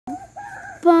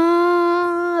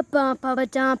Ba ba ba ba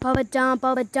dum ba ba dum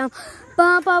ba ba dum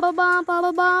ba ba ba ba ba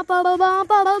ba ba ba ba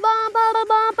ba ba ba ba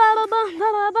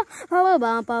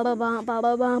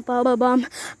ba ba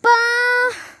ba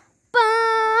ba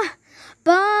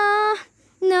ba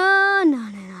na na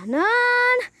na na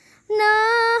na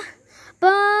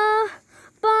ba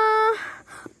ba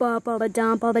ba ba ba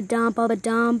dum ba ba dum ba ba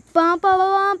dum ba ba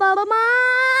ba ba ba ba.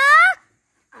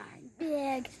 I'm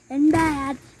big and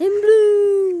bad and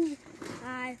blue.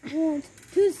 I want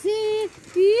to see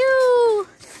you.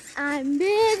 I'm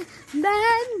big,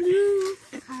 bad, and blue.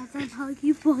 Cause I'm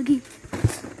Huggy Wuggy.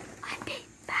 I'm big,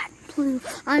 bad, and blue.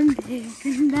 I'm big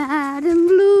and bad and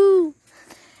blue.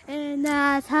 And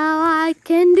that's how I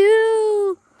can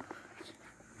do.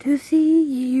 To see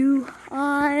you,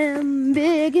 I am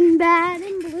big and bad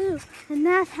and blue. And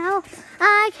that's how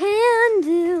I can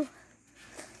do.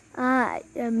 I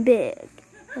am big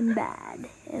and bad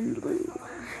and blue.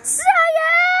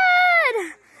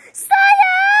 Sayed!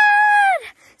 Sayed!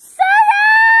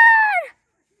 Sayed!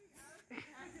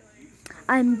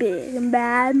 I'm big and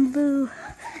bad and blue,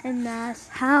 and that's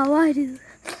how I do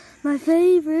my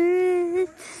favorite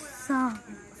song.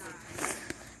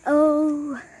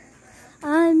 Oh,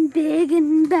 I'm big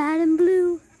and bad and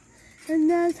blue, and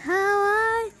that's how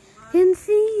I can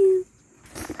see you.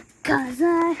 'Cause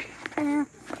I am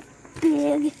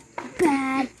big,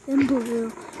 bad, and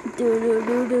blue.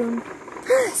 Do-do-do-do.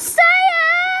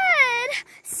 Sayed!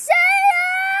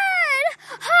 Sayed!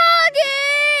 Huggy!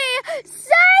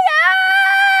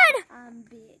 Sayed! I'm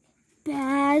big,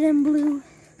 bad, and blue.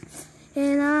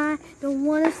 And I don't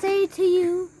want to say to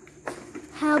you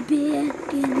how big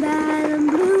and bad and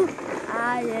blue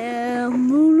I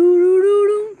am.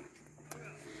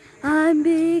 I'm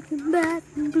big and bad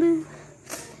and blue.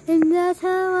 And that's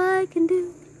how I can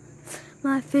do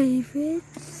my favorite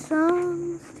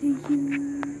songs to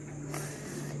you.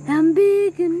 I'm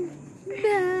big and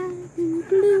bad and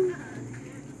blue.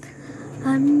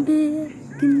 I'm big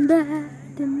and bad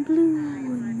and blue.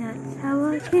 And that's how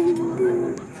I can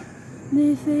do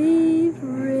my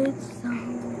favorite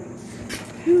songs.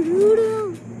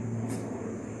 Doo-doo-doo.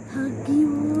 Huggy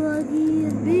Wuggy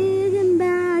is big and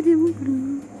bad and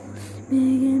blue.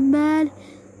 Big and bad,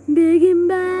 big and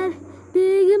bad,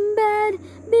 big and bad,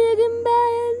 big and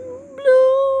bad and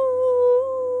blue.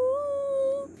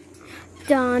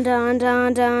 Dun dun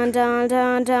dun dun dun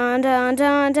dun dun dun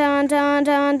dun dun dun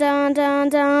dun dun dun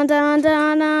dun dun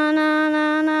dun na na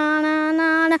na na na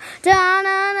na na dun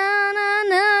na na na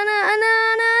na na na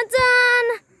na dun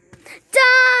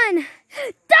dun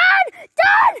dun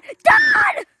dun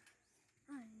dun.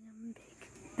 I am big,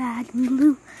 bad, and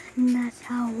blue, and that's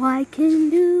how I can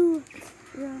do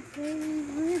your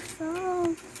favorite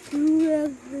song.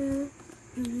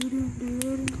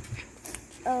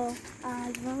 Oh,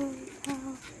 I know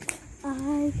how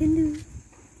I can do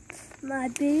my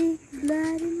big,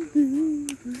 bad, and blue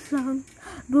song.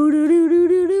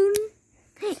 Boo-doo-doo-doo-doo-doo.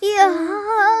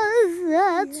 Yes,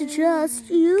 that's just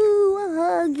you,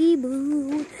 Huggy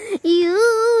Boo. You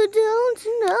don't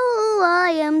know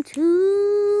I am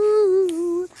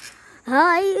too.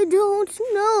 I don't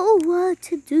know what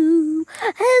to do,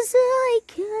 as I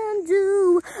can't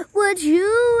do what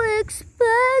you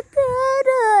expect that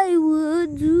I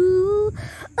would do.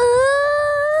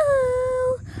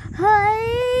 Oh,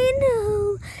 I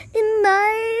know it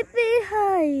might be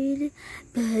hard,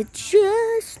 but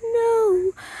just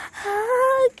know,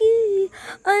 Huggy,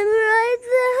 I'm right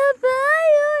there by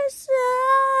your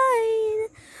side.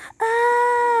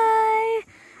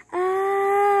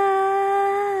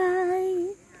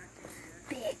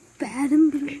 Big, bad,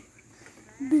 and blue.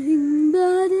 Big,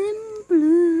 bad, and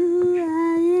blue. I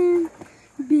am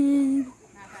big,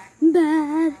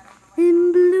 bad,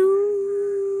 and blue.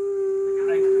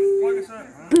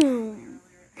 Boom.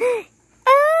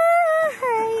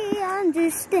 I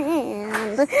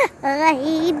understand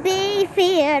I'd be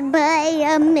feared by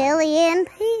a million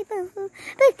people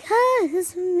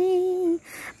because of me.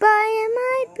 But I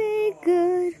might be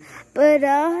good, but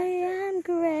I am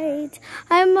great.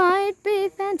 I might be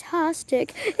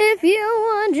fantastic if you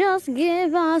would just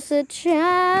give us a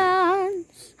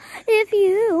chance. If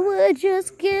you would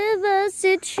just give us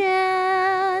a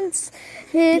chance.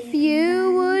 If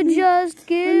you would just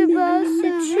give us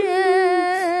a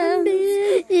chance.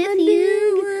 If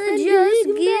you would just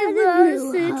give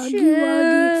us a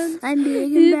chance. I'm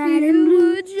big and bad and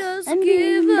blue. If you would just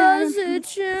give us a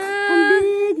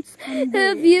chance.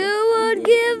 If you would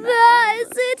give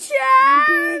us a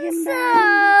chance.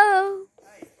 Oh.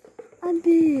 I'm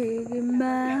big and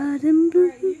bad and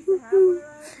blue,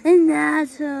 and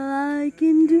that's how I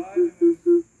can do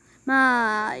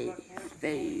my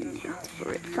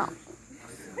favorite song.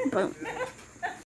 Boom.